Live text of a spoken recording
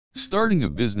Starting a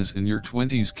business in your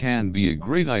 20s can be a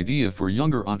great idea for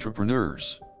younger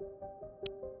entrepreneurs.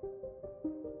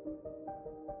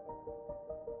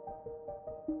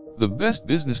 The best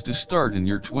business to start in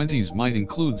your 20s might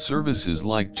include services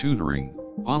like tutoring,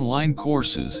 online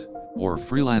courses, or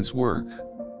freelance work.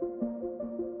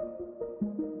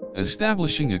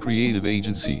 Establishing a creative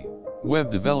agency, web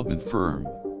development firm,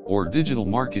 or digital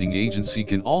marketing agency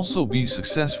can also be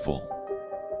successful.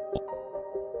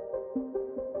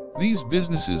 These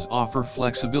businesses offer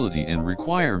flexibility and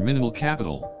require minimal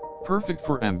capital, perfect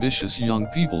for ambitious young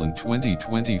people in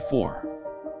 2024.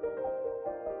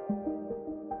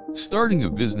 Starting a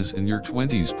business in your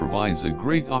 20s provides a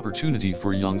great opportunity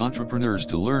for young entrepreneurs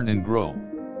to learn and grow.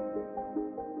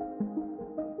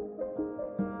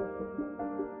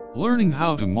 Learning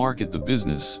how to market the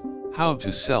business, how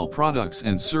to sell products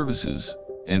and services,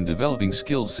 and developing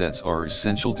skill sets are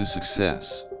essential to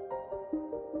success.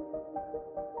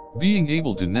 Being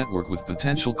able to network with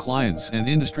potential clients and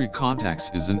industry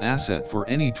contacts is an asset for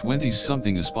any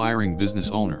 20-something aspiring business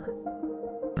owner.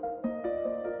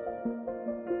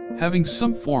 Having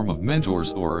some form of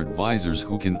mentors or advisors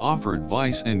who can offer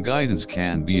advice and guidance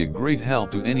can be a great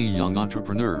help to any young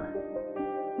entrepreneur.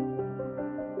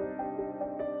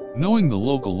 Knowing the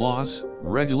local laws,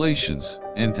 regulations,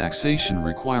 and taxation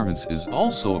requirements is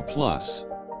also a plus.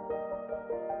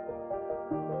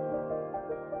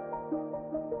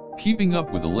 Keeping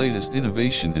up with the latest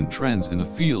innovation and trends in the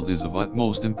field is of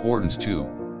utmost importance too.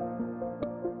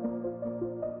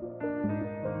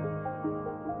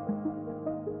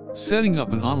 Setting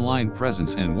up an online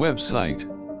presence and website,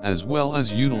 as well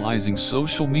as utilizing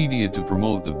social media to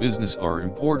promote the business are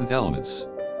important elements.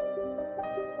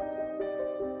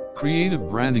 Creative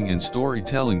branding and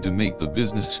storytelling to make the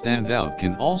business stand out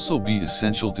can also be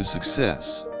essential to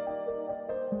success.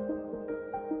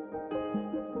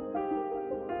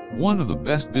 One of the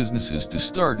best businesses to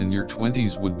start in your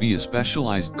 20s would be a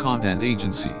specialized content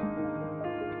agency.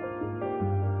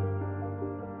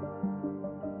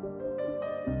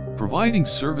 Providing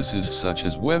services such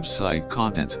as website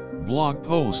content, blog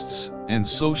posts, and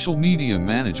social media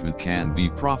management can be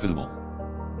profitable.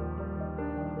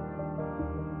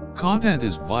 Content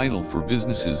is vital for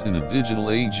businesses in a digital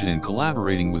age, and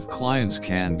collaborating with clients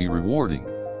can be rewarding.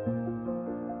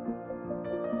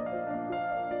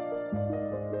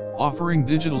 Offering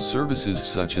digital services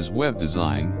such as web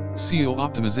design, SEO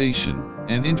optimization,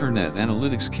 and internet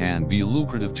analytics can be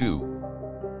lucrative too.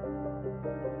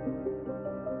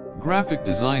 Graphic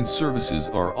design services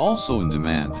are also in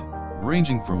demand,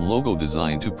 ranging from logo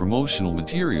design to promotional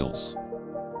materials.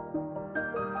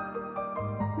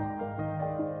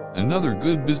 Another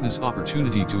good business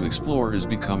opportunity to explore is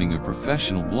becoming a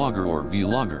professional blogger or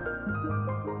vlogger.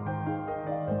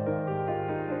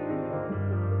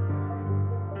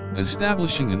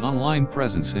 Establishing an online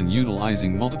presence and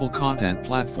utilizing multiple content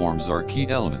platforms are key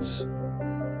elements.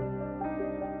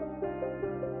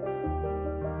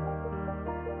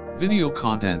 Video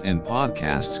content and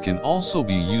podcasts can also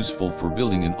be useful for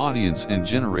building an audience and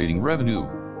generating revenue.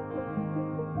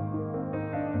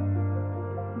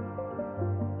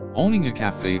 Owning a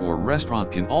cafe or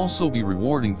restaurant can also be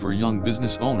rewarding for young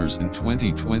business owners in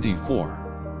 2024.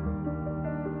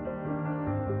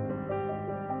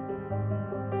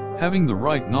 Having the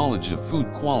right knowledge of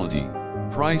food quality,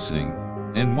 pricing,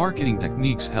 and marketing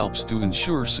techniques helps to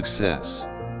ensure success.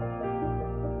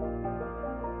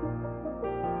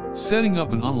 Setting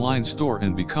up an online store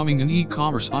and becoming an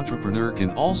e-commerce entrepreneur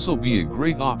can also be a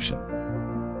great option.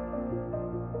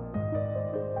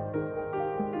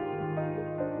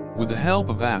 With the help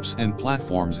of apps and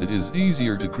platforms, it is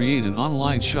easier to create an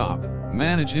online shop,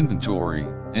 manage inventory,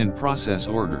 and process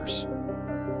orders.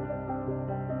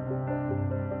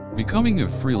 Becoming a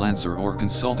freelancer or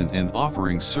consultant and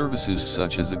offering services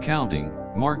such as accounting,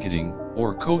 marketing,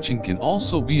 or coaching can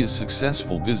also be a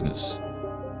successful business.